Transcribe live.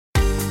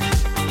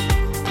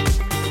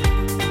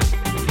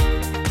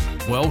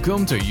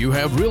Welcome to You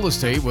Have Real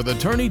Estate with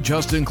attorney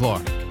Justin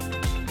Clark.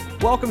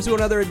 Welcome to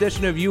another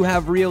edition of You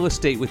Have Real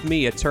Estate with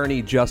me,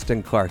 attorney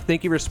Justin Clark.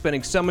 Thank you for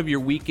spending some of your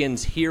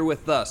weekends here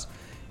with us.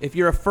 If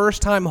you're a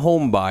first-time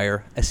home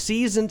buyer, a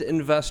seasoned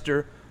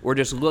investor, or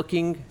just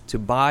looking to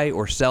buy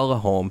or sell a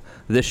home,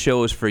 this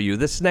show is for you.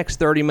 This next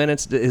 30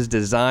 minutes is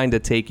designed to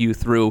take you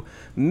through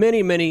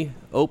many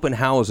open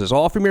houses,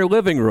 all from your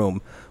living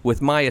room, with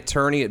my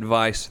attorney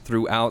advice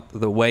throughout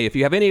the way. If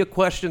you have any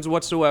questions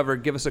whatsoever,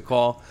 give us a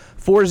call,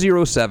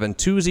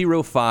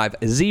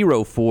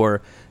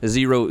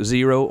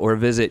 407-205-0400, or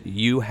visit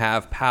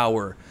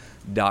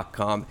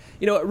youhavepower.com.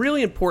 You know, a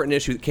really important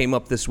issue that came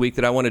up this week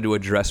that I wanted to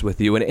address with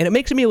you, and it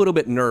makes me a little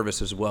bit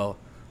nervous as well.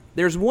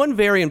 There's one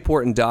very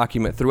important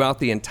document throughout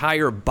the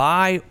entire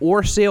buy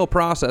or sale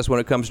process when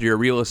it comes to your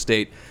real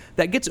estate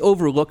that gets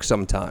overlooked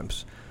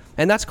sometimes,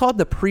 and that's called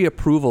the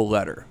pre-approval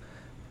letter.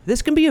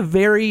 This can be a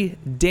very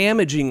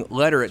damaging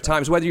letter at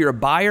times, whether you're a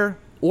buyer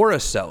or a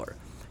seller.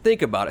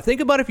 Think about it. Think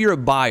about if you're a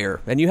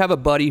buyer and you have a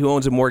buddy who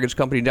owns a mortgage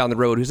company down the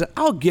road who said,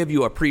 I'll give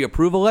you a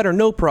pre-approval letter,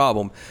 no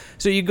problem.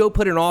 So you go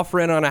put an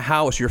offer in on a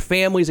house. Your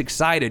family's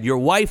excited. Your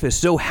wife is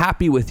so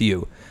happy with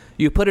you.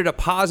 You put a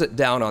deposit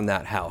down on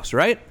that house,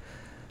 right?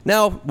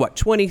 Now,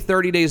 20,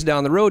 30 days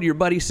down the road, your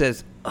buddy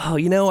says, oh,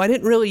 you know, I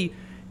didn't really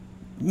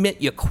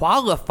meant you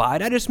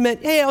qualified. I just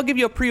meant, hey, I'll give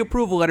you a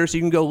pre-approval letter so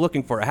you can go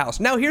looking for a house.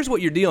 Now, here's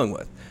what you're dealing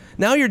with.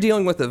 Now you're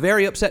dealing with a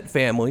very upset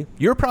family.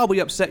 You're probably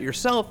upset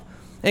yourself.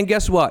 And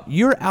guess what?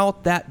 You're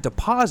out that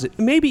deposit.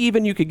 Maybe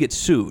even you could get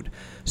sued.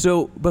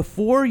 So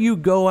before you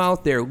go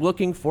out there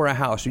looking for a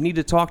house, you need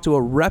to talk to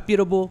a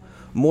reputable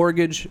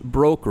mortgage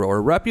broker or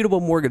a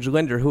reputable mortgage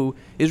lender who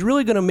is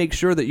really going to make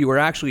sure that you are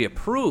actually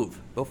approved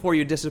before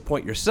you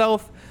disappoint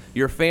yourself,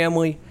 your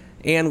family,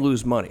 and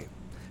lose money.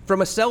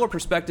 From a seller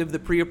perspective, the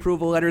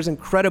pre-approval letter is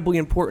incredibly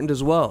important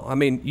as well. I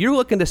mean, you're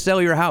looking to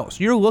sell your house.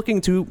 You're looking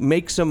to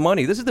make some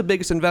money. This is the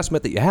biggest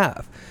investment that you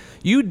have.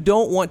 You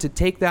don't want to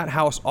take that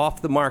house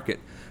off the market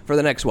for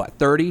the next,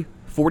 30,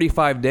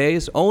 45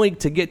 days, only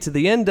to get to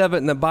the end of it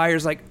and the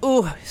buyer's like,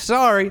 oh,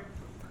 sorry,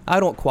 I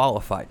don't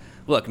qualify.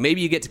 Look, maybe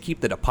you get to keep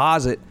the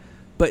deposit,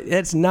 but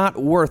it's not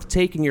worth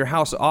taking your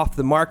house off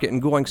the market and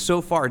going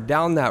so far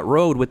down that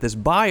road with this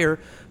buyer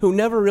who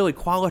never really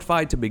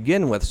qualified to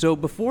begin with. So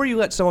before you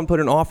let someone put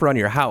an offer on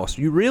your house,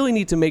 you really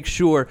need to make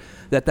sure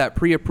that that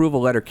pre-approval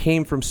letter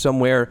came from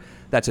somewhere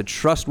that's a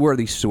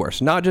trustworthy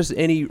source, not just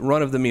any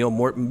run-of-the-mill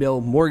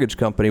mortgage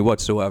company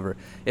whatsoever.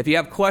 If you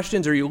have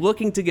questions or you're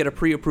looking to get a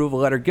pre-approval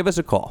letter, give us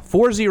a call,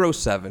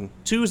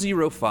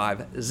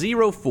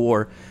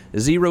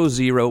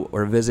 407-205-0400,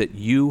 or visit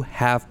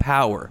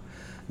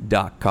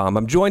youhavepower.com.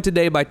 I'm joined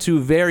today by two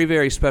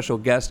very special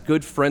guests,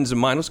 good friends of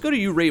mine. Let's go to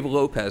you, Ray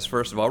Lopez,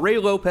 first of all. Ray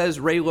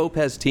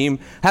Lopez team.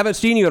 Haven't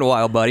seen you in a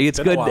while, buddy. It's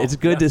good. It's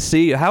good to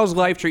see you. How's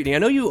life treating you? I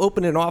know you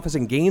opened an office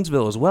in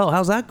Gainesville as well.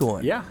 How's that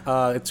going? Yeah,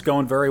 it's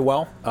going very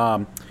well.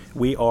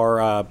 We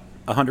are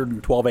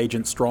 112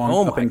 agents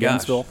strong up in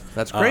Gainesville.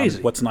 That's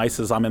crazy. What's nice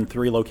is I'm in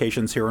 3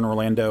 locations here in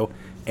Orlando,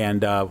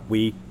 and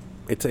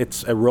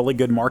it's a really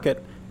good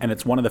market, and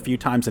it's one of the few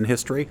times in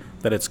history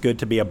that it's good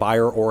to be a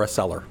buyer or a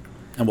seller.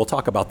 And we'll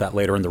talk about that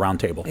later in the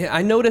roundtable. Yeah,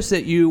 I noticed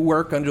that you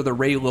work under the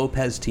Ray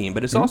Lopez team,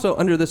 but it's also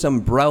under this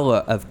umbrella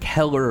of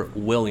Keller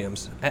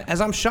Williams.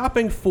 As I'm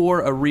shopping for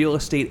a real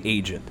estate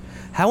agent,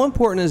 how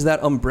important is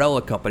that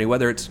umbrella company,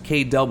 whether it's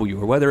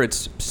KW or whether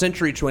it's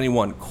Century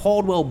 21,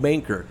 Coldwell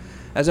Banker,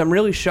 as I'm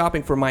really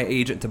shopping for my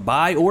agent to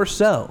buy or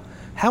sell?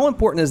 How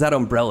important is that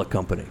umbrella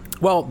company?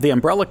 Well, the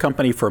umbrella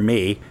company for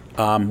me,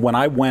 when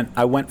I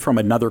went from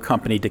another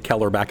company to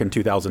Keller back in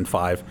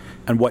 2005,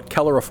 and what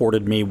Keller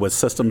afforded me was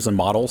systems and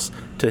models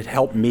to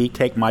help me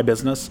take my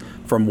business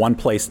from one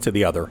place to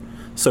the other.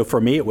 So for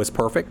me, it was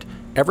perfect.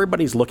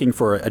 Everybody's looking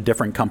for a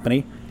different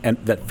company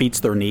and that meets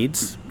their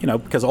needs,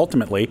 because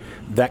ultimately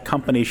that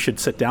company should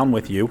sit down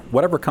with you,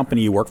 whatever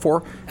company you work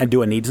for, and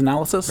do a needs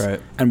analysis. Right.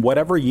 And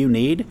whatever you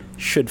need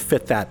should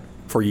fit that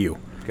for you.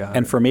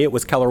 And for me, it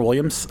was Keller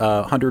Williams,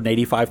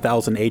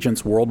 185,000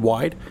 agents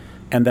worldwide.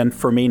 And then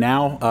for me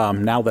now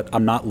that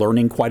I'm not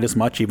learning quite as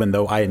much, even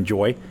though I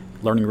enjoy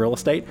learning real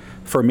estate,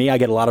 for me, I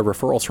get a lot of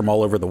referrals from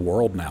all over the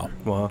world now.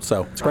 Wow.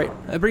 So it's great.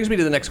 That brings me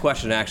to the next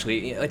question,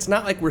 actually. It's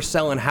not like we're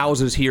selling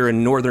houses here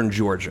in northern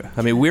Georgia.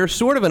 I mean, we're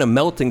sort of in a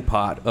melting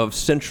pot of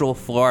central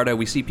Florida.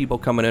 We see people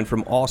coming in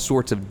from all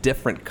sorts of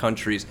different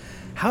countries.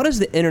 How does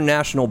the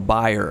international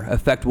buyer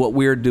affect what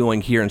we're doing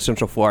here in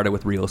Central Florida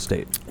with real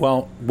estate?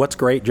 Well, what's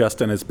great,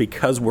 Justin, is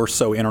because we're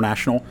so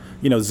international,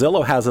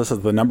 Zillow has us as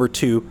the number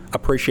 2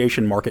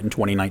 appreciation market in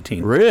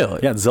 2019.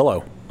 Really? Yeah, Zillow.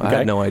 Okay? I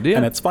had no idea.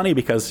 And it's funny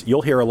because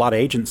you'll hear a lot of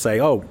agents say,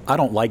 oh, I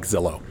don't like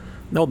Zillow.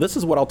 No, this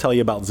is what I'll tell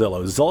you about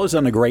Zillow. Zillow's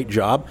done a great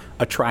job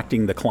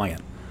attracting the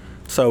client.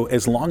 So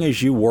as long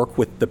as you work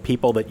with the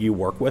people that you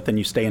work with and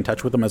you stay in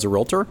touch with them as a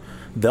realtor,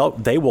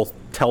 they will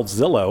tell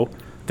Zillow,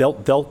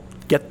 they'll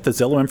get the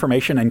Zillow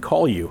information and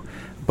call you.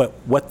 But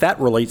what that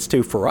relates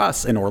to for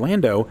us in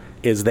Orlando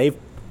is they've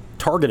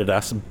targeted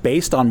us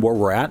based on where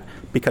we're at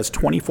because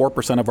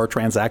 24% of our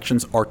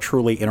transactions are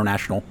truly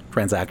international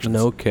transactions.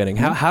 No kidding.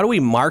 How do we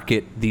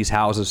market these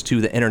houses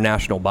to the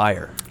international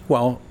buyer?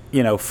 Well,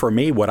 for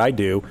me, what I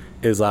do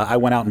is I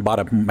went out and bought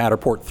a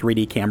Matterport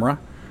 3D camera.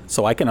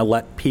 So I can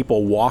let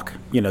people walk.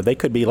 They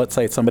could be, let's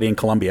say it's somebody in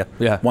Colombia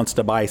wants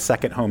to buy a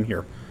second home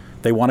here.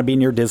 They want to be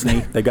near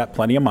Disney. They've got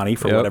plenty of money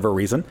for whatever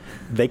reason.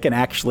 They can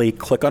actually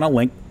click on a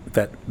link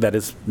that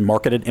is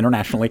marketed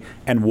internationally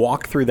and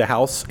walk through the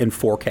house in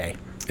 4K.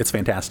 It's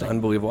fantastic.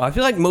 Unbelievable. I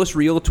feel like most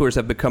realtors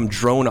have become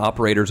drone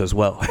operators as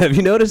well. Have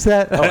you noticed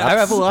that? Oh, I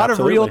have a lot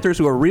absolutely. of realtors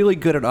who are really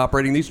good at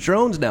operating these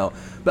drones now.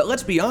 But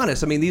let's be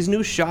honest. I mean, these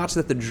new shots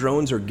that the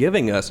drones are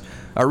giving us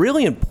are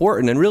really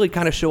important and really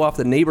kind of show off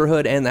the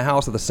neighborhood and the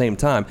house at the same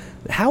time.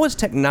 How has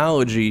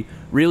technology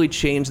really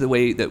changed the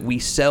way that we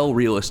sell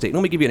real estate?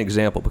 Let me give you an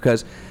example,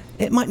 because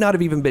it might not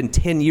have even been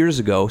 10 years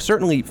ago,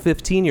 certainly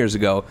 15 years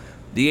ago,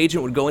 the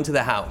agent would go into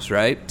the house,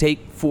 right?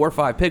 Take 4 or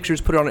 5 pictures,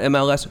 put it on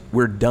MLS,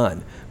 we're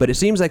done. But it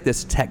seems like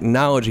this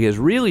technology has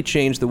really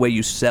changed the way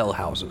you sell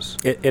houses.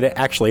 It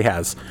actually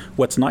has.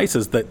 What's nice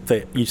is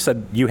that you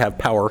said you have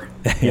power.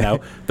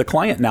 The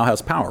client now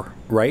has power,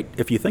 right?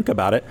 If you think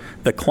about it,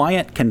 the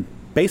client can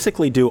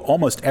basically do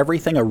almost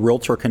everything a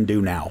realtor can do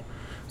now.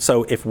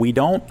 So if we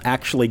don't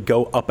actually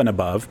go up and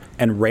above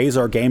and raise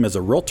our game as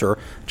a realtor,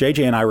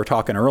 JJ and I were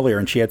talking earlier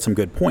and she had some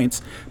good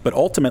points, but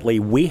ultimately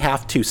we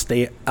have to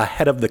stay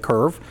ahead of the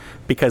curve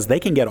because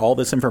they can get all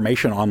this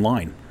information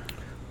online.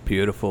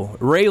 Beautiful.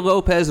 Ray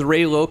Lopez, the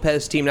Ray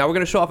Lopez team. Now we're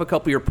going to show off a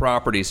couple of your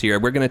properties here.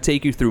 We're going to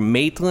take you through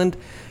Maitland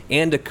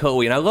and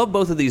Ocoee. And I love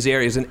both of these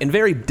areas and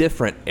very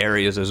different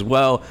areas as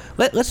well.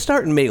 Let's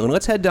start in Maitland.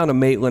 Let's head down to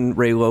Maitland,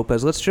 Ray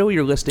Lopez. Let's show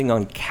your listing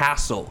on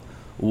Castlewood.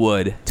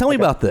 Tell me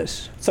about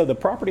this. So the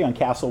property on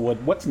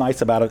Castlewood, what's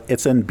nice about it,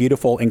 it's in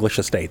beautiful English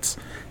estates.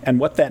 And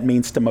what that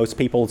means to most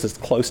people is it's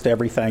close to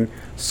everything.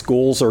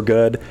 Schools are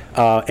good.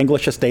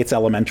 English Estates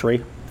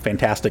Elementary,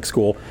 fantastic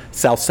school.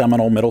 South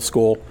Seminole Middle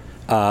School.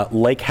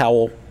 Lake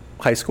Howell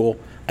High School.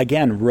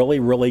 Again, really,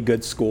 really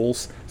good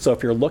schools. So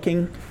if you're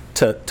looking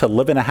to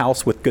live in a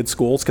house with good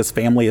schools, because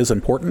family is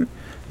important,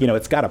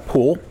 it's got a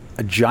pool,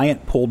 a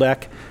giant pool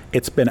deck.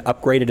 It's been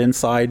upgraded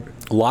inside,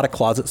 a lot of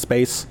closet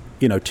space,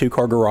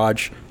 2-car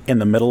garage in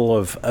the middle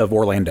of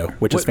Orlando,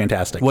 which is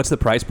fantastic. What's the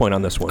price point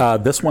on this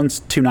one? This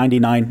one's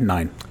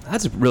 $299,900.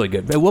 That's really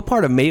good. What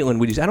part of Maitland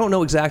would you? I don't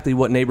know exactly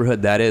what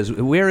neighborhood that is.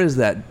 Where is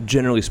that,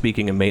 generally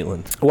speaking, in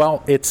Maitland?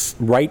 Well, it's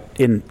right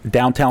in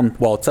downtown.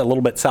 Well, it's a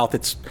little bit south.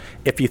 It's,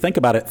 if you think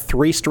about it,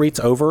 3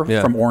 streets over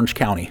from Orange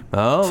County.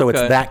 Oh, so okay.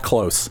 it's that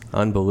close.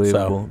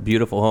 Unbelievable.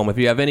 Beautiful home. If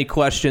you have any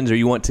questions or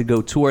you want to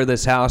go tour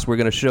this house, we're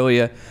going to show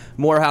you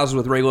more houses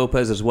with Ray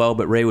Lopez as well,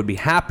 but Ray would be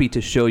happy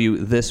to show you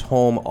this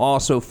home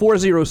also.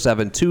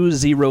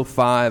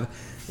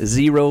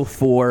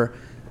 407-205-0400.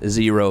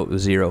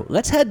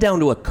 Let's head down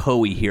to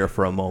Ocoee here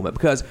for a moment,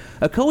 because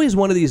Ocoee is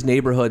one of these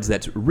neighborhoods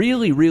that's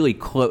really, really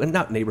close,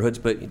 not neighborhoods,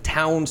 but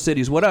towns,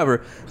 cities,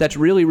 whatever, that's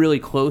really, really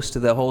close to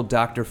the whole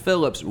Dr.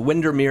 Phillips,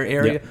 Windermere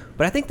area. Yep.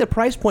 But I think the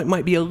price point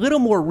might be a little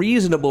more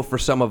reasonable for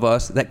some of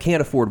us that can't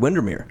afford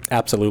Windermere.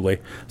 Absolutely.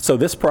 So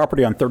this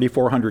property on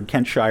 3400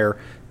 Kentshire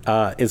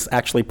is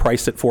actually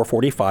priced at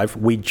 $445,000.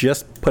 We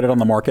just put it on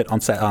the market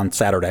on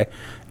Saturday,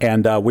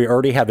 and we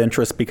already have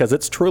interest because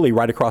it's truly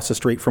right across the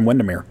street from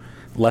Windermere.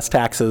 Less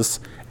taxes,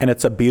 and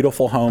it's a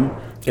beautiful home.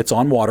 It's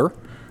on water,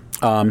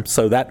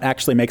 so that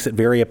actually makes it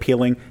very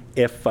appealing.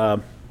 If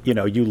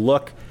you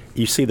look,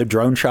 you see the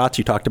drone shots.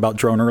 You talked about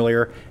drone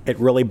earlier. It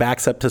really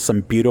backs up to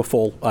some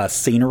beautiful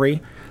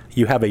scenery.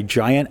 You have a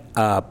giant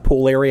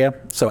pool area,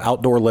 so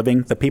outdoor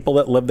living. The people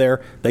that live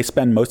there, they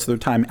spend most of their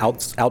time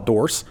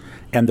outdoors,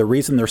 and the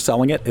reason they're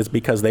selling it is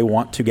because they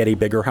want to get a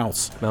bigger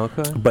house.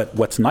 Okay. But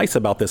what's nice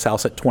about this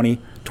house at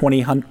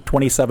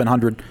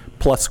 2,700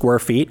 plus square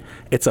feet,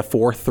 it's a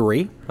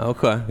 4.3.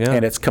 Okay, yeah.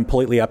 And it's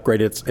completely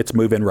upgraded. It's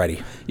move-in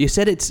ready. You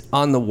said it's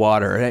on the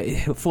water.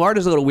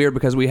 Florida's a little weird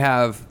because we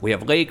have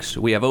lakes,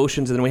 we have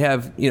oceans, and then we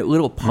have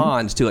little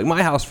ponds too. Like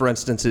my house, for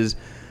instance, is.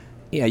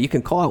 Yeah, you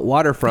can call it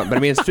waterfront, but I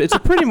mean, it's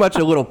pretty much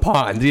a little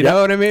pond. You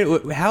know what I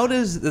mean? How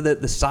does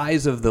the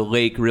size of the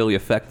lake really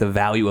affect the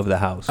value of the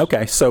house?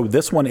 Okay, so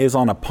this one is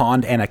on a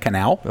pond and a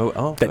canal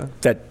okay.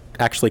 that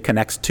actually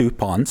connects 2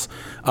 ponds.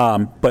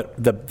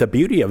 But the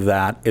beauty of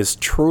that is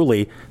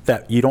truly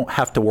that you don't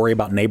have to worry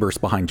about neighbors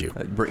behind you.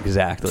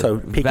 Exactly. So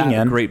peeking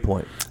in. Great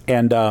point.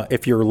 And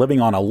if you're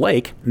living on a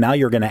lake, now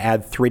you're going to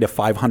add $300,000 to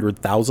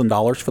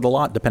 $500,000 for the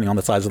lot, depending on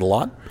the size of the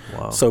lot.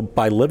 Wow. So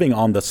by living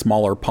on the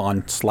smaller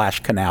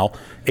pond/canal,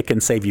 it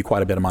can save you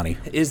quite a bit of money.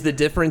 Is the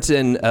difference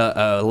in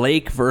a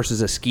lake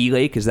versus a ski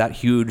lake, is that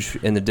huge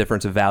in the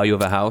difference of value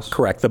of a house?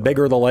 Correct. The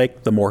bigger the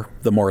lake, the more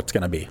it's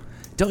going to be.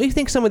 Don't you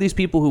think some of these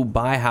people who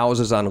buy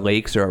houses on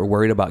lakes are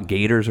worried about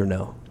gators or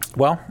no?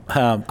 Well,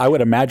 I would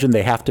imagine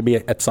they have to be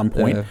at some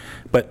point,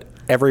 but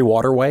every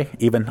waterway,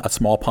 even a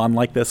small pond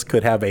like this,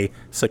 could have a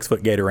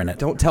 6-foot gator in it.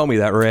 Don't tell me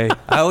that, Ray.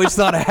 I always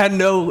thought I had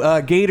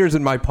no gators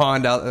in my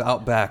pond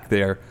out back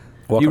there.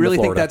 Welcome You really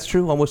to think Florida. that's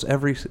true? Almost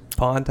every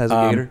pond has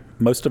a gator?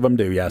 Most of them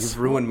do, yes. You've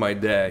ruined my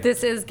day.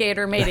 This is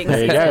gator mating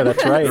There you season. go.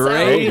 That's right.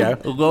 There you Ray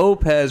go.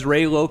 Lopez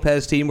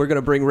team. We're going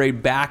to bring Ray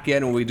back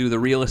in when we do the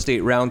real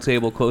estate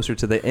roundtable closer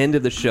to the end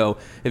of the show.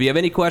 If you have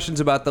any questions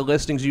about the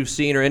listings you've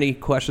seen or any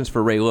questions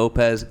for Ray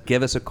Lopez,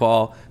 give us a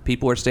call.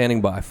 People are standing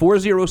by.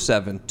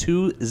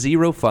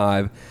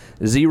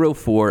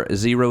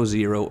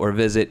 407-205-0400 or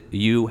visit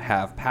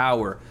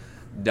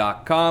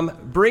youhavepower.com.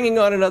 Bringing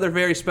on another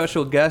very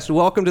special guest.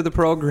 Welcome to the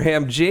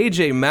program,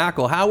 JJ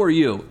Mackle. How are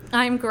you?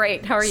 I'm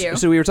great. How are you?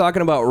 So we were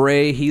talking about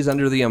Ray. He's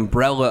under the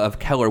umbrella of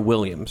Keller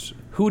Williams.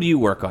 Who do you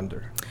work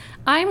under?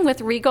 I'm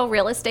with Regal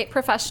Real Estate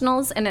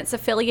Professionals, and it's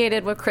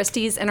affiliated with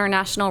Christie's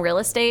International Real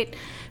Estate.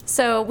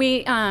 So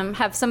we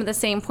have some of the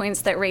same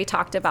points that Ray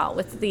talked about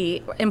with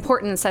the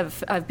importance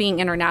of being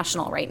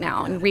international right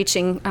now and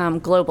reaching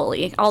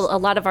globally. A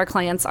lot of our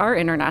clients are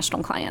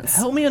international clients.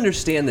 Help me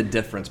understand the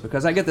difference,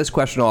 because I get this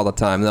question all the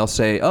time. They'll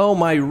say, oh,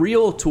 my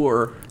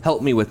realtor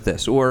helped me with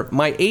this, or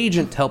my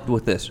agent helped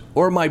with this,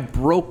 or my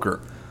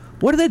broker.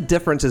 What are the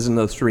differences in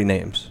those three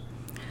names?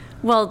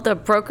 Well, the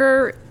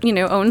broker,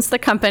 owns the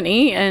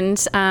company, and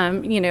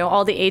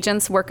all the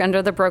agents work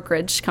under the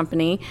brokerage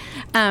company,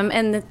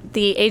 and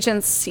the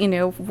agents,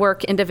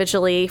 work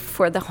individually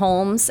for the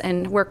homes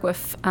and work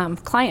with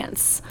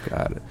clients.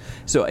 Got it.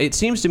 So it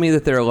seems to me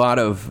that there are a lot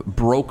of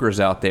brokers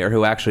out there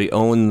who actually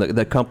own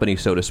the company,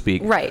 so to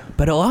speak. Right.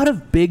 But a lot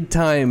of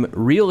big-time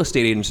real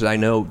estate agents that I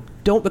know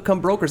don't become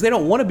brokers. They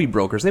don't want to be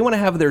brokers. They want to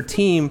have their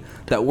team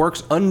that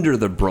works under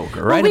the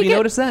broker, right? Have you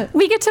noticed that?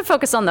 We get to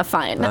focus on the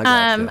fun.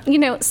 I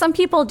gotcha. Some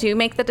people do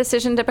make the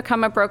decision to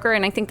become a broker,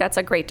 and I think that's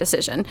a great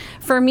decision.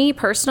 For me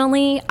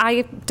personally,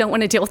 I don't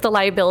want to deal with the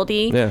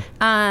liability. Yeah.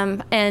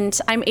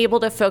 And I'm able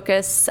to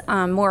focus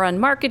more on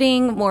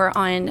marketing, more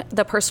on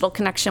the personal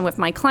connection with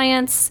my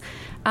clients.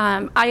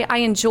 I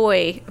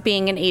enjoy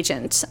being an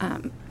agent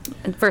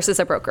versus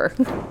a broker.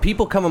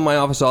 People come in my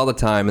office all the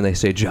time and they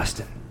say,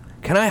 Justin,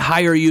 can I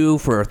hire you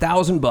for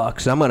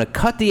 $1,000? I'm going to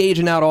cut the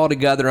agent out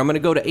altogether. I'm going to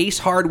go to Ace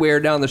Hardware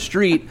down the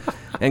street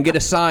and get a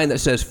sign that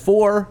says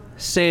for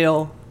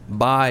sale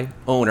by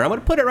owner. I'm going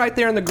to put it right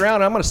there in the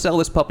ground. I'm going to sell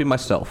this puppy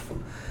myself.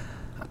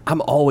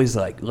 I'm always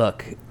like,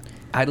 look,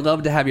 I'd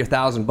love to have your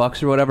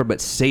 $1,000 or whatever, but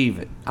save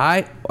it.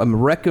 I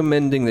am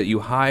recommending that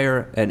you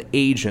hire an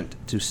agent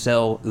to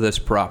sell this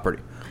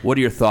property. What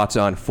are your thoughts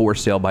on for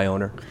sale by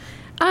owner?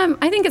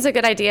 I think it's a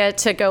good idea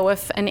to go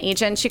with an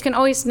agent. You can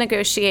always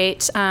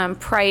negotiate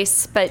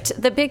price, but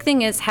the big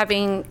thing is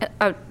having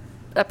a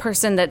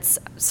person that's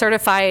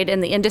certified in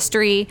the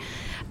industry.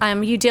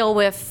 You deal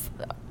with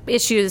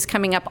issues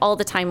coming up all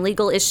the time,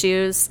 legal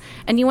issues,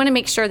 and you want to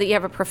make sure that you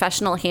have a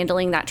professional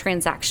handling that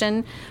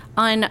transaction.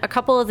 On a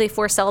couple of the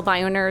for sale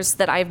by owners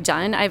that I've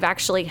done, I've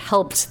actually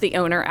helped the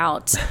owner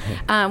out,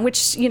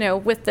 which,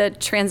 with the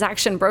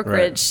transaction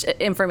brokerage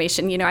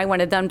information, I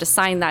wanted them to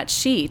sign that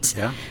sheet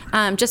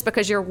just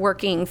because you're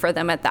working for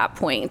them at that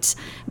point.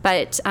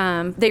 But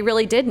they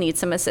really did need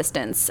some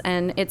assistance,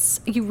 and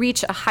you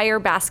reach a higher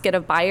basket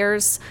of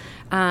buyers.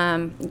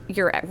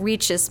 Your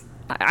reach is,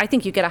 I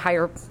think you get a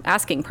higher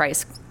asking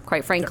price,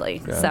 quite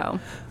frankly. Yeah. So,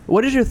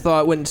 what is your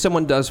thought when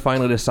someone does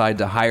finally decide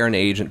to hire an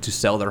agent to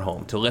sell their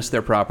home, to list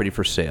their property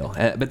for sale,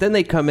 but then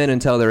they come in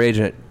and tell their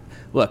agent,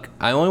 look,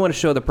 I only want to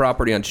show the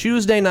property on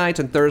Tuesday nights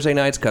and Thursday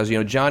nights because,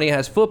 Johnny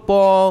has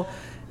football.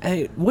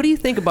 Hey, what do you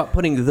think about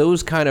putting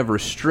those kind of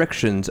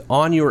restrictions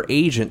on your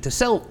agent to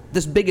sell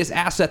this biggest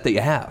asset that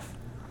you have?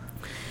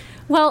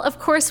 well, of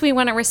course, we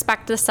want to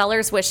respect the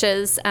seller's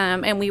wishes,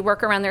 and we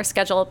work around their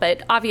schedule.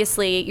 But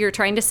obviously, you're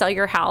trying to sell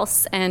your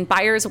house, and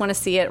buyers want to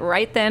see it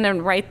right then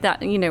and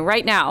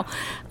right now.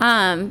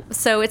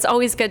 So it's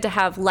always good to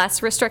have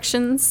less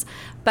restrictions.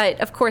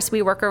 But of course,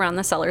 we work around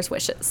the seller's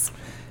wishes.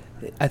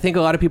 I think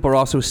a lot of people are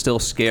also still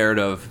scared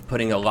of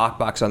putting a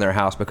lockbox on their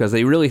house because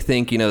they really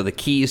think, the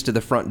keys to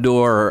the front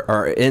door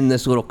are in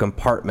this little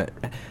compartment.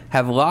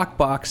 Has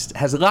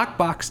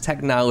lockbox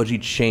technology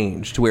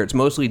changed to where it's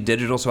mostly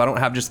digital, so I don't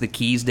have just the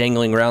keys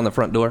dangling around the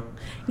front door?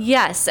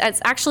 Yes,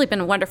 it's actually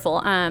been wonderful.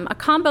 A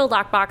combo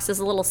lockbox is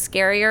a little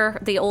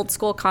scarier, the old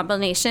school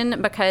combination,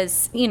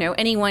 because,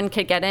 anyone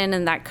could get in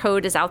and that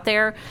code is out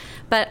there.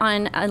 But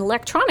on an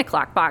electronic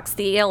lockbox,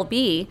 the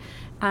ELB,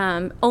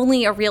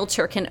 only a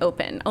realtor can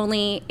open.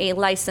 Only a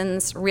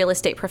licensed real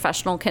estate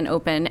professional can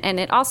open. And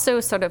it also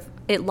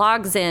it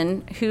logs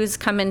in who's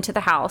come into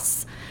the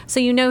house. So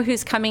you know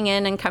who's coming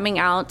in and coming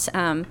out.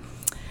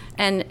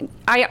 And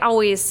I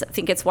always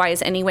think it's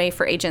wise anyway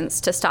for agents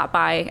to stop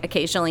by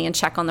occasionally and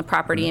check on the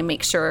property and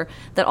make sure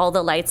that all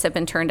the lights have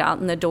been turned out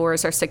and the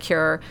doors are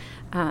secure.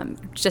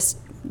 Just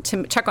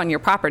to check on your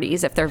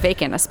properties if they're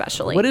vacant,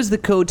 especially. What is the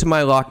code to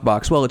my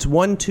lockbox? Well, it's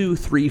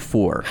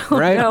 1234,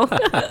 right? No.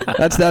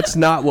 That's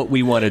not what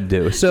we want to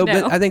do. So,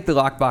 No. but I think the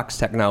lockbox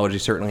technology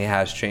certainly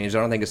has changed. I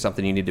don't think it's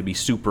something you need to be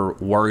super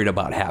worried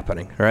about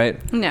happening,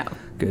 right? No.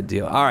 Good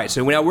deal. All right,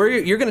 so now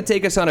you're going to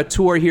take us on a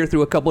tour here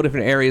through a couple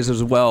different areas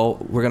as well.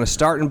 We're going to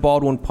start in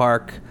Baldwin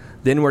Park,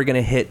 then we're going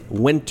to hit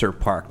Winter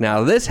Park.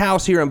 Now, this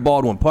house here in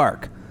Baldwin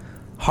Park,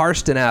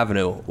 Harston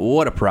Avenue,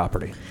 what a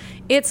property.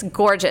 It's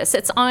gorgeous.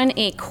 It's on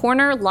a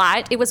corner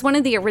lot. It was one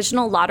of the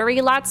original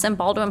lottery lots in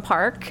Baldwin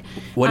Park.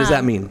 What does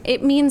that mean?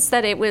 It means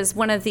that it was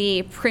one of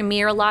the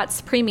premium lots,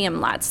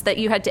 that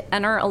you had to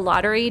enter a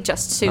lottery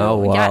just to. Oh,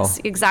 wow. Yes,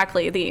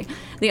 exactly.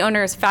 The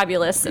owner is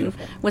fabulous and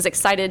was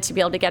excited to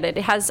be able to get it.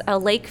 It has a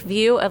lake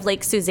view of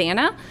Lake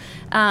Susanna,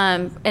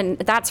 and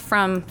that's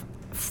from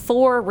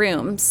 4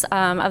 rooms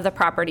of the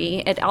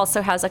property. It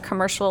also has a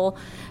commercial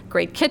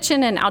grade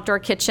kitchen and outdoor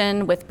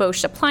kitchen with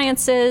Bosch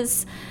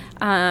appliances.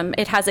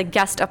 It has a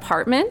guest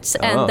apartment,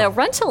 and the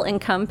rental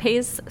income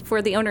pays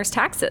for the owner's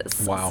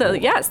taxes. Wow. So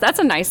yes, that's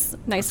a nice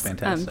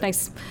fantastic.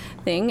 nice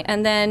thing.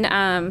 And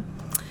then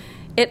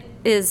it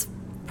is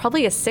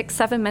probably a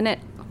 6-7 minute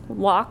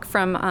walk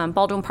from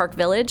Baldwin Park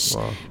Village.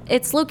 Wow.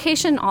 Its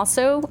location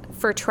also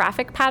for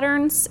traffic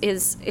patterns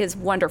is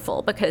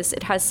wonderful because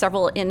it has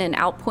several in and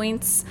out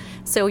points.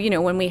 So,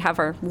 when we have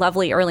our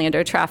lovely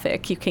Orlando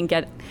traffic, you can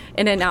get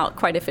in and out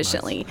quite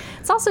efficiently. Nice.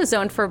 It's also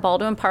zoned for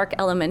Baldwin Park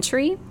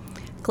Elementary,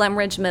 Glen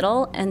Ridge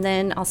Middle, and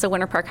then also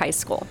Winter Park High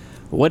School.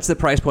 What's the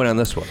price point on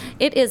this one?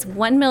 It is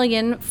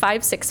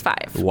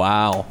 $1,565,000.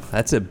 Wow,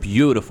 that's a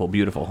beautiful,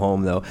 beautiful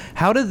home, though.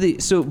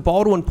 So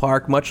Baldwin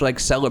Park, much like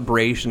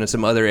Celebration and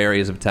some other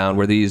areas of town,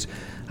 where these,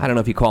 I don't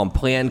know if you call them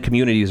planned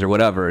communities or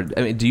whatever.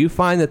 I mean, do you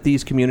find that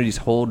these communities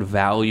hold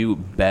value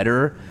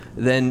better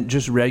than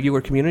just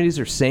regular communities,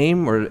 or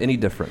same, or any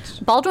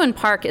difference? Baldwin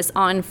Park is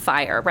on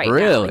fire right now.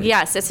 Really?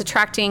 Yes, it's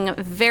attracting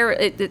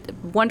very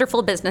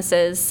wonderful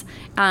businesses.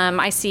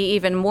 I see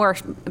even more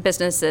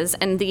businesses,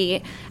 and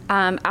the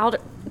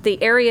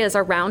areas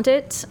around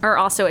it are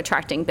also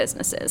attracting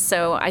businesses.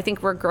 So I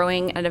think we're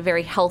growing at a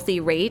very healthy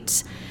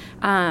rate.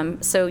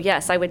 So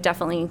yes, I would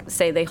definitely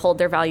say they hold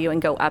their value and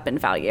go up in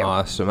value.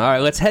 Awesome. All right,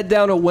 let's head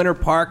down to Winter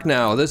Park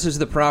now. This is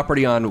the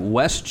property on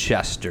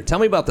Westchester. Tell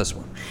me about this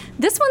one.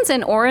 This one's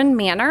in Oren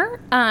Manor.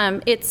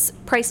 It's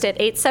priced at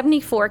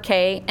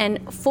 $874K, and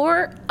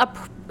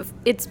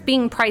it's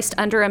being priced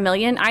under $1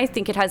 million. I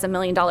think it has $1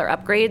 million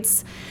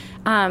upgrades.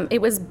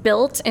 It was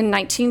built in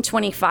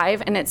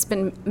 1925, and it's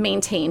been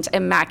maintained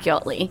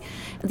immaculately.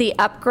 The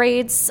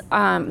upgrades,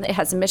 it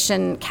has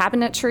mission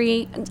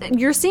cabinetry.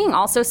 You're seeing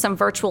also some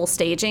virtual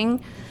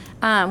staging,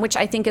 which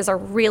I think is a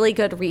really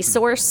good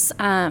resource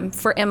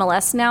for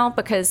MLS now,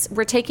 because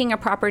we're taking a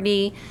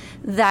property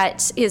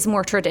that is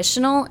more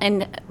traditional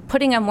and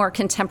putting a more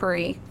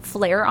contemporary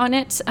flair on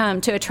it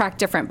to attract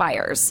different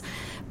buyers.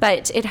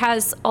 But it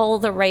has all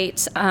the right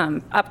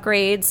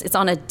upgrades. It's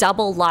on a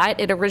double lot.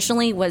 It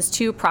originally was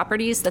 2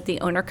 properties that the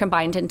owner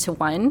combined into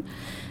one.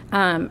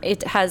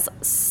 It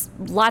has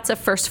lots of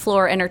first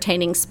floor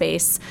entertaining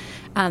space.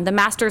 The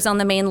master's on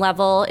the main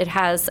level. It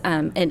has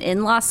an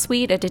in-law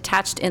suite, a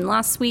detached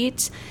in-law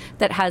suite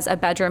that has a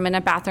bedroom and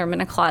a bathroom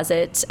and a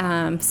closet.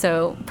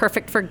 So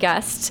perfect for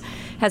guests.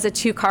 Has a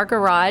 2-car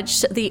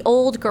garage. The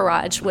old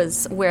garage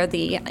was where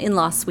the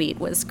in-law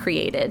suite was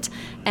created.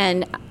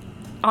 And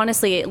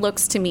honestly, it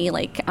looks to me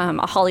like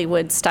a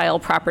Hollywood-style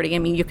property. I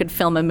mean, you could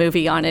film a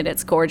movie on it.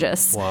 It's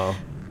gorgeous. Wow.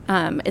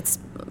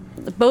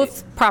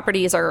 Both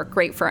properties are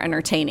great for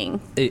entertaining.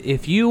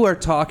 If you are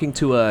talking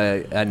to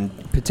a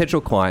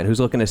potential client who's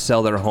looking to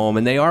sell their home,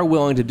 and they are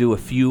willing to do a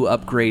few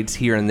upgrades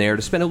here and there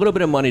to spend a little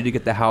bit of money to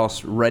get the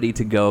house ready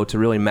to go to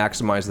really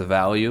maximize the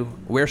value,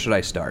 where should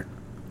I start?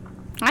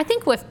 I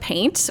think with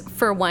paint,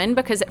 for one,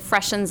 because it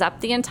freshens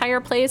up the entire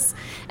place.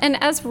 And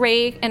as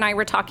Ray and I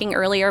were talking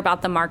earlier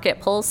about the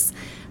market pulse,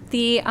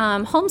 the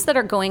homes that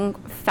are going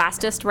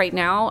fastest right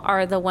now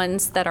are the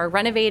ones that are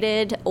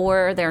renovated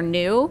or they're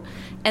new.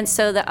 And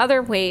so the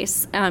other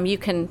ways you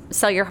can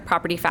sell your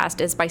property fast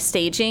is by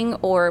staging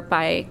or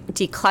by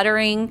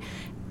decluttering,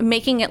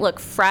 making it look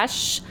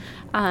fresh.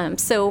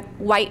 So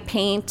white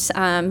paint,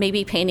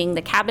 maybe painting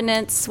the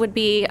cabinets would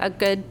be a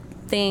good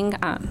thing.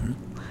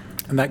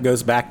 And that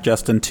goes back,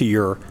 Justin, to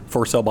your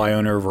for sale by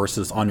owner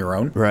versus on your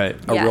own. Right.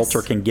 A Yes.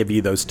 realtor can give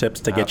you those tips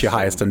to get you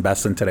highest and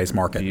best in today's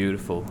market.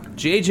 Beautiful.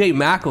 JJ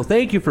Mackle,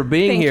 thank you for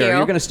being Thank here. you.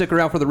 You're going to stick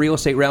around for the Real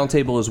Estate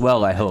Roundtable as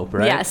well, I hope,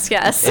 right? Yes.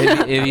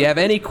 If you have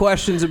any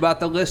questions about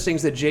the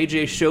listings that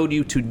JJ showed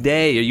you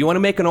today, or you want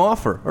to make an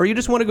offer, or you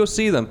just want to go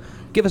see them,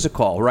 give us a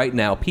call right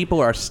now. People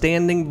are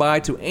standing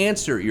by to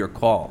answer your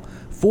call.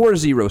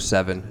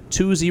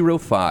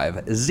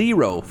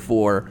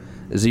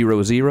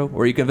 407-205-0400,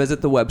 or you can visit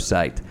the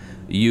website,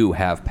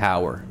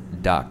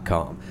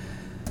 youhavepower.com.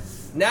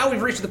 Now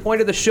we've reached the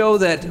point of the show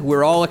that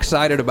we're all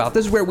excited about.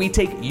 This is where we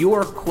take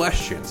your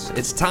questions.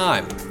 It's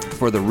time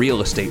for the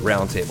Real Estate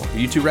Roundtable. Are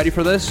you two ready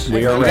for this?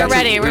 We are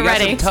ready. We're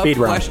ready. Some tough Speed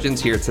round.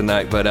 questions here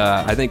tonight, but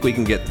I think we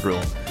can get through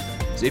them.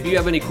 So if you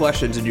have any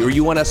questions or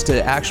you want us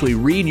to actually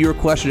read your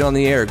question on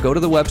the air, go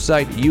to the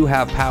website,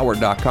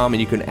 youhavepower.com,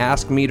 and you can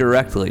ask me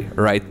directly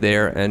right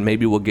there, and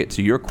maybe we'll get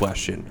to your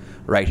question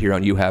right here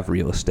on You Have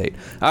Real Estate.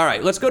 All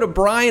right, let's go to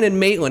Brian in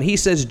Maitland. He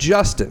says,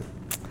 Justin,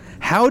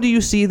 how do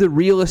you see the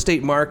real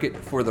estate market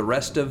for the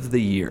rest of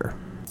the year?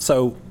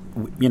 So,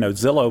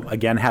 Zillow,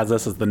 again, has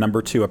us as the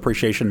number 2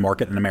 appreciation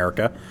market in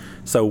America.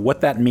 So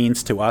what that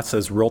means to us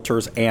as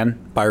realtors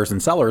and buyers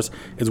and sellers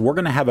is we're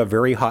going to have a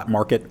very hot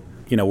market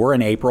we're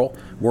in April.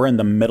 We're in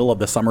the middle of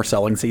the summer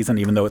selling season,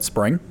 even though it's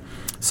spring.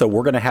 So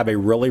we're going to have a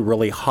really,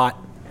 really hot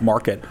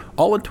market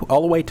all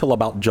the way till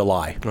about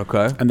July.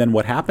 Okay. And then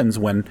what happens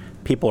when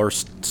people are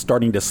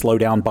starting to slow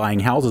down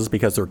buying houses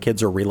because their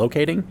kids are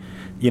relocating,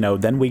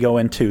 then we go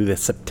into the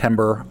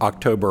September,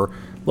 October,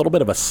 a little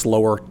bit of a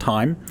slower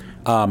time.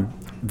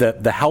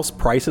 The house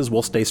prices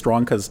will stay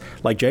strong because,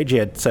 like JJ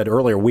had said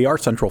earlier, we are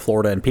Central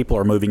Florida and people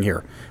are moving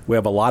here. We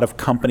have a lot of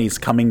companies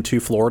coming to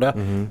Florida.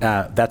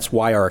 That's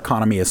why our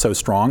economy is so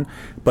strong.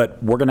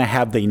 But we're going to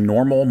have the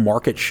normal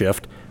market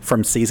shift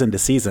from season to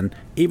season,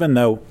 even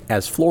though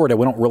as Florida,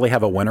 we don't really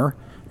have a winter,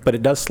 but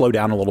it does slow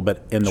down a little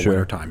bit in the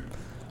winter time.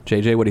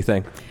 JJ, what do you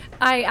think?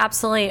 I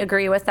absolutely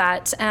agree with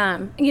that.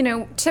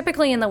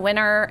 Typically in the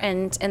winter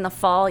and in the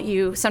fall,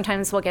 you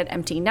sometimes will get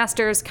empty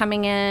nesters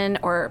coming in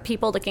or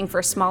people looking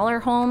for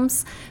smaller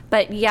homes.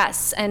 But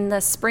yes, in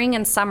the spring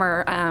and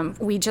summer,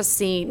 we just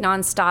see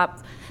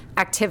nonstop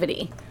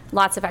activity,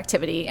 lots of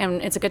activity. And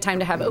it's a good time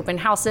to have open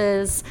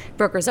houses,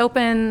 brokers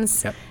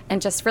opens,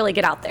 and just really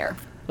get out there.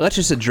 Let's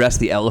just address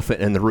the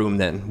elephant in the room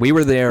then. We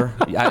were there.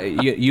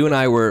 You and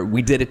I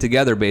we did it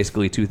together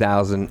basically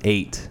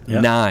 2008,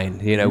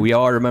 9. We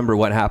all remember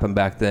what happened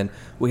back then.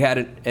 We had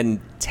a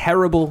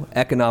terrible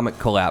economic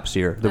collapse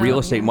here. The real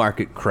estate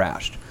market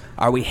crashed.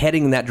 Are we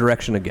heading in that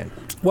direction again?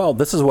 Well,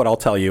 this is what I'll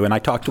tell you. And I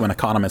talked to an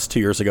economist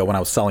 2 years ago when I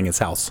was selling his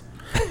house.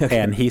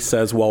 And he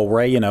says, well,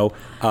 Ray,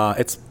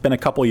 it's been a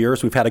couple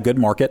years. We've had a good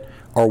market.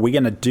 Are we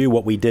going to do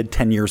what we did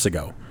 10 years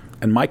ago?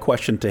 And my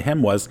question to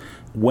him was,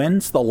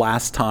 when's the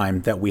last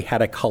time that we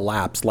had a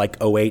collapse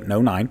like 08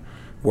 and 09,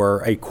 where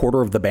a quarter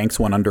of the banks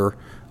went under,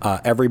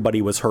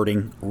 everybody was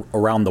hurting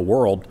around the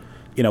world?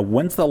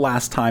 When's the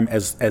last time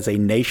as a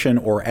nation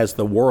or as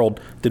the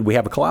world did we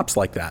have a collapse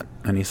like that?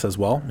 And he says,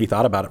 well, he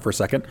thought about it for a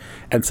second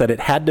and said it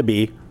had to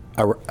be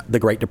the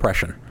Great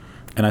Depression.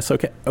 And I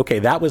said, okay,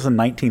 that was in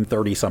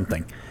 1930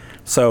 something.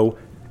 So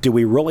do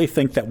we really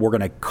think that we're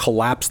going to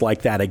collapse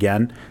like that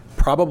again?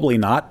 Probably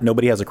not.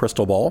 Nobody has a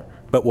crystal ball.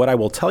 But what I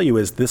will tell you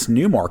is this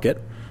new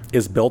market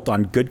is built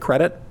on good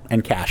credit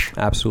and cash.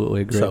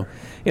 Absolutely agree. So,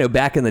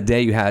 back in the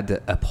day, you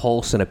had a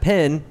pulse and a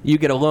pen. You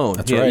get a loan.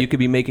 That's right. You could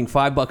be making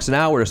 $5 an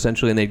hour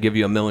essentially, and they'd give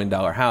you $1 million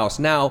house.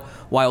 Now,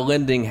 while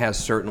lending has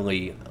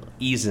certainly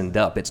eased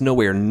up, it's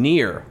nowhere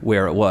near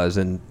where it was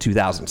in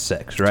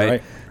 2006,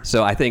 right?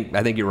 So I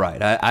think you're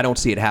right. I don't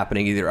see it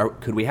happening either.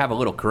 Could we have a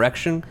little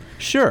correction?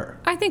 Sure.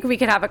 I think we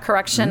could have a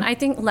correction. I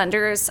think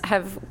lenders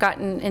have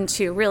gotten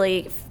into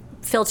really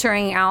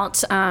filtering out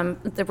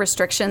the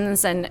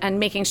restrictions and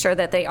making sure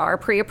that they are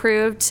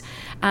pre-approved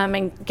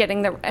and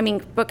getting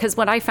because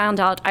what I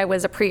found out I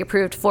was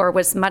pre-approved for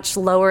was much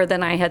lower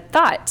than I had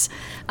thought.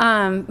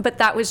 But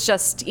that was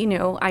just,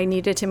 I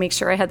needed to make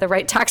sure I had the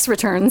right tax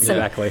returns.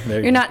 Exactly.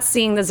 You're not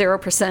seeing the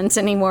 0%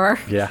 anymore.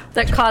 Yeah.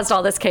 That caused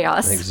all this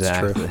chaos.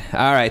 Exactly.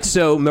 All right.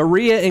 So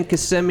Maria in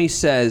Kissimmee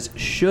says,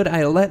 should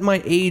I let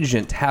my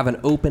agent have an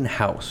open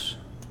house?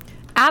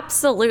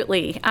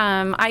 Absolutely.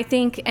 I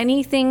think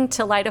anything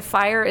to light a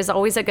fire is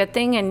always a good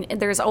thing, and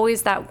there's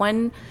always that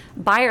one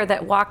buyer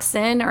that walks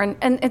in,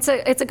 and it's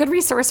a good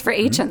resource for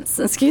agents.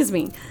 Excuse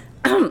me.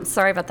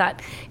 Sorry about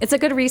that. It's a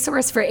good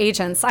resource for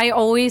agents. I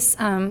always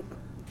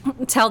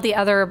tell the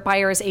other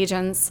buyers'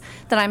 agents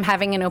that I'm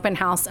having an open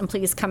house and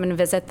please come and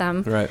visit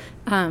them. Right.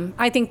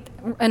 I think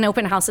an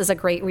open house is a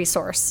great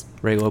resource.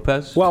 Ray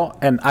Lopez? Well,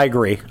 and I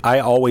agree. I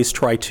always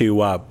try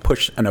to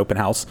push an open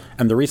house.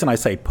 And the reason I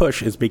say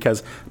push is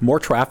because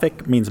more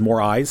traffic means more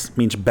eyes,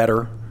 means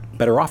better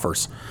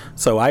offers.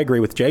 So I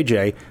agree with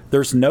JJ.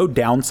 There's no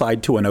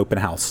downside to an open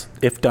house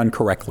if done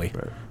correctly.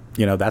 Right.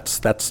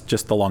 That's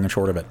just the long and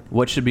short of it.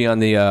 What should be on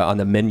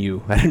the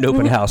menu at an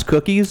open house?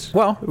 Cookies?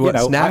 Well,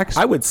 snacks?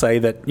 I would say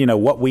that,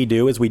 what we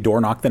do is we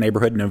door knock the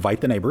neighborhood and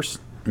invite the neighbors.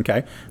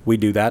 Okay. We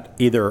do that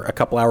either a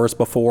couple hours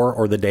before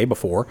or the day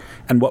before.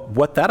 And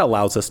what that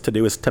allows us to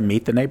do is to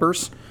meet the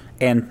neighbors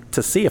and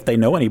to see if they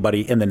know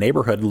anybody in the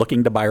neighborhood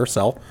looking to buy or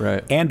sell.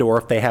 Right. And or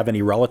if they have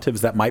any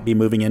relatives that might be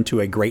moving into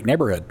a great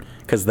neighborhood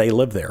because they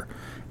live there.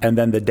 And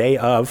then the day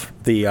of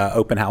the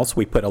open house,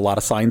 we put a lot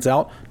of signs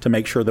out to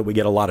make sure that we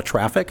get a lot of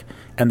traffic.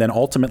 And then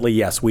ultimately,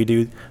 yes, we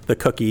do the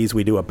cookies,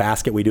 we do a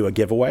basket, we do a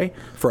giveaway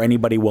for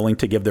anybody willing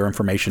to give their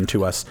information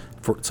to us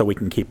so we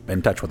can keep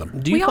in touch with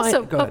them.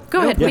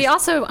 Go ahead. Yes. We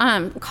also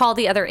call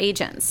the other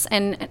agents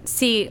and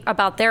see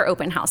about their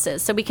open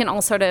houses. So we can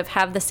all sort of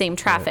have the same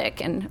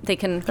traffic and they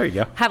can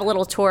have a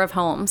little tour of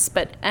homes.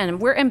 And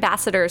we're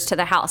ambassadors to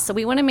the house. So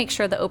we want to make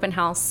sure the open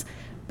house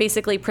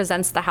basically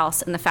presents the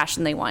house in the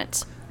fashion they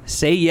want.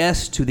 Say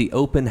yes to the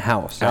open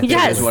house.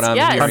 Yes, is what I'm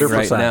hearing 100%.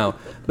 right now.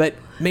 But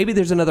maybe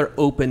there's another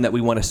open that we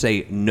want to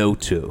say no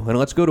to. And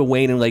let's go to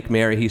Wayne in Lake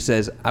Mary. He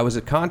says, I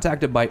was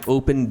contacted by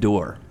Open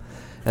Door,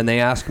 and they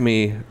asked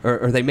me,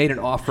 or they made an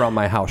offer on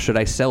my house. Should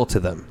I sell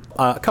to them?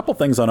 A couple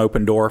things on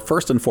Open Door.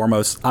 First and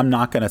foremost, I'm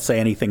not going to say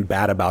anything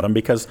bad about them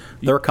because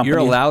they're a company. You're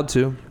allowed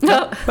to.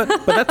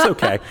 but that's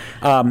okay.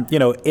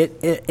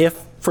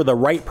 If for the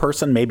right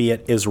person, maybe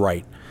it is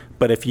right.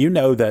 But if you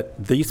know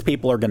that these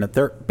people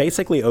they're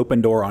basically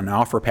Open Door on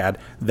OfferPad,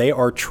 they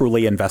are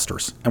truly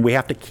investors. And we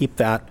have to keep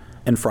that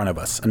in front of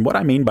us. And what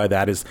I mean by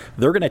that is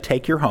they're going to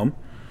take your home,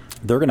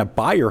 they're going to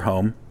buy your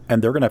home,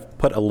 and they're going to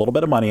put a little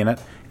bit of money in it,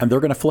 and they're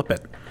going to flip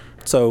it.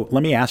 So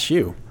let me ask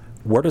you,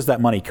 where does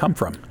that money come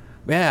from?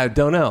 Yeah, I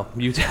don't know.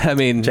 I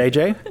mean,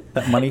 JJ,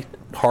 that money,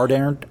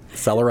 hard-earned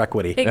seller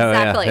equity.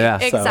 Exactly. yeah.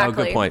 So,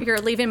 Exactly. good point. You're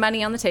leaving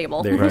money on the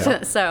table. There you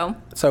go.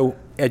 So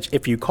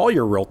if you call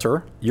your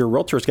realtor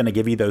is going to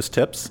give you those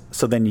tips,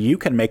 so then you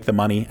can make the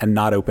money and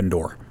not Open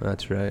Door.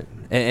 That's right.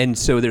 And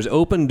so there's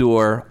Open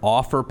Door,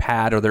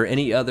 OfferPad. Are there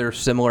any other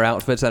similar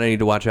outfits that I need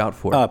to watch out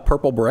for?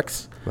 Purple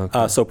Bricks.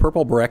 Okay. So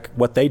Purple Brick,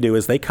 what they do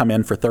is they come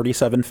in for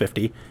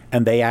 $37.50,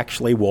 and they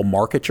actually will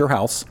market your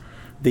house.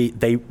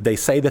 They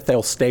say that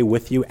they'll stay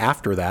with you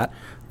after that.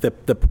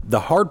 The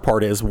hard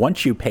part is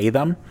once you pay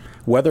them,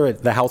 whether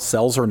the house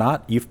sells or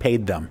not, you've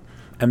paid them,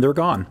 and they're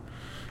gone.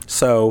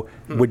 So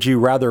would you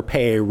rather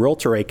pay a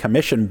realtor a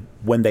commission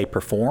when they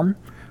perform,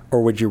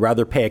 or would you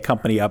rather pay a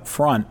company up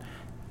front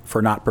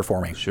for not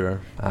performing? Sure.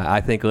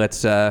 I think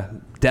let's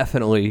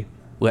definitely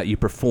let you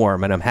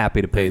perform, and I'm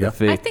happy to pay the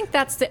fee. I think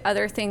that's the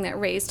other thing that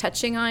Ray's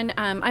touching on.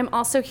 I'm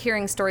also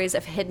hearing stories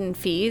of hidden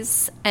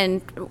fees,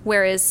 and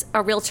whereas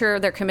a realtor,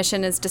 their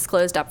commission is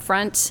disclosed up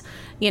front,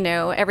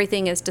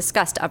 everything is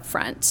discussed up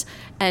front.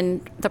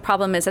 And the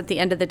problem is at the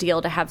end of the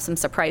deal to have some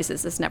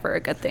surprises is never a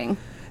good thing.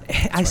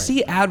 I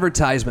see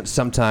advertisements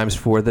sometimes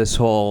for this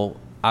whole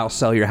I'll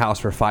sell your house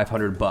for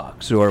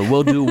 $500 or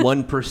we'll do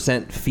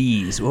 1%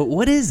 fees.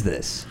 What is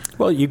this?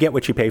 Well, you get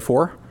what you pay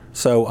for.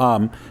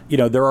 So,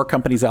 there are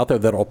companies out there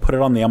that will put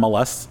it on the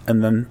MLS,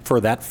 and then for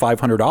that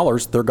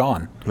 $500, they're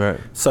gone. Right.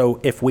 So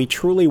if we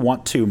truly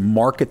want to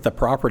market the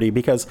property,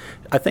 because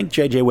I think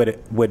JJ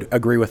would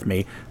agree with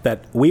me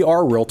that we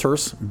are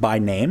realtors by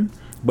name,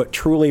 but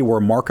truly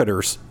we're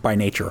marketers by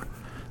nature.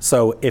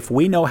 So if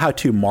we know how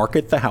to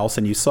market the house,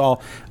 and you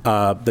saw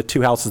the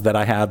two houses that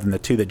I have and the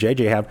two that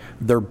JJ have,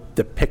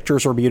 the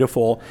pictures are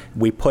beautiful.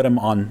 We put them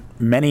on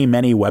many,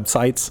 many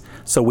websites.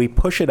 So we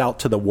push it out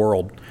to the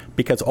world,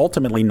 because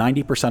ultimately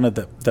 90%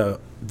 of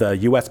the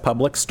U.S.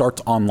 public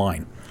starts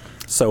online.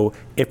 So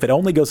if it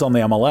only goes on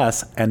the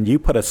MLS and you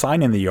put a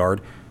sign in the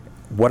yard,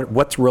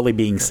 what's really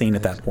being seen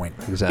at that point?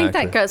 Exactly. I think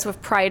that goes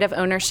with pride of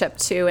ownership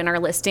too in our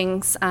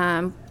listings.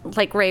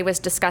 Like Ray was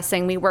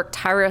discussing, we work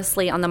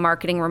tirelessly on the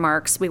marketing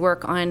remarks. We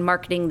work on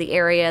marketing the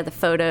area, the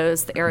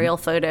photos, the aerial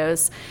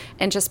photos,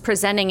 and just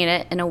presenting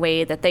it in a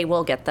way that they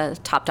will get the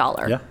top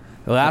dollar. Yeah.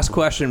 Last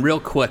question real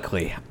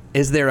quickly.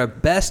 Is there a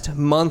best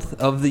month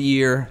of the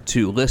year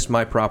to list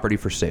my property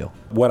for sale?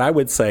 What I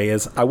would say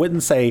is, I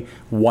wouldn't say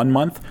 1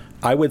 month.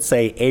 I would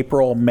say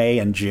April, May,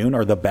 and June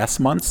are the best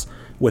months,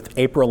 with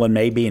April and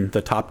May being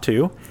the top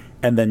two.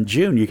 And then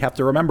June, you have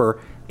to remember,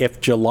 if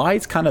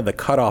July's kind of the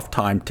cutoff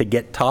time to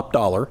get top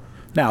dollar.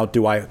 Now,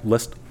 do I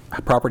list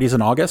properties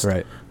in August?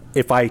 Right.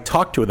 If I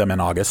talk to them in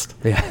August.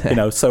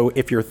 Yeah. So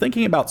if you're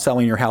thinking about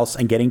selling your house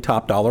and getting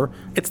top dollar,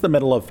 it's the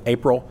middle of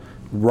April.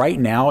 Right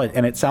now,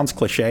 and it sounds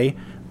cliche,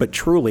 but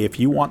truly, if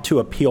you want to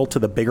appeal to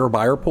the bigger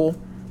buyer pool,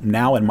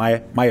 now, in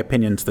my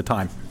opinion, is the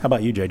time. How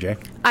about you, JJ?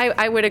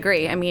 I would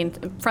agree. I mean,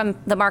 from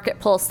the market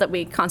pulse that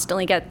we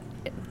constantly get,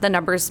 the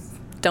numbers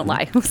don't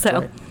lie.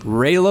 So,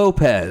 Ray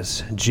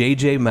Lopez,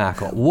 JJ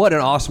Mackle. What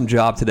an awesome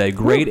job today.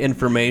 Great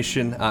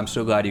information. I'm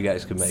so glad you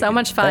guys could make it. So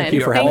much fun. Thank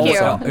you for having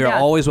us out. You're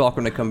always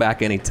welcome to come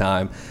back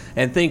anytime.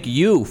 And thank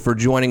you for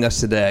joining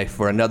us today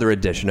for another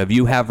edition of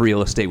You Have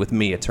Real Estate with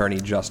me, attorney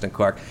Justin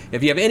Clark.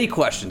 If you have any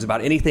questions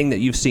about anything that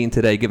you've seen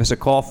today, give us a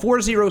call,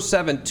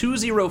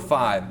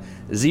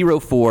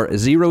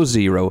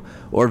 407-205-0400,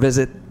 or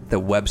visit the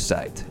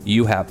website,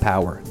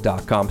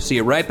 youhavepower.com. See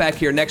you right back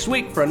here next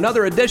week for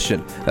another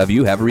edition of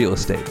You Have Real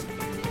Estate.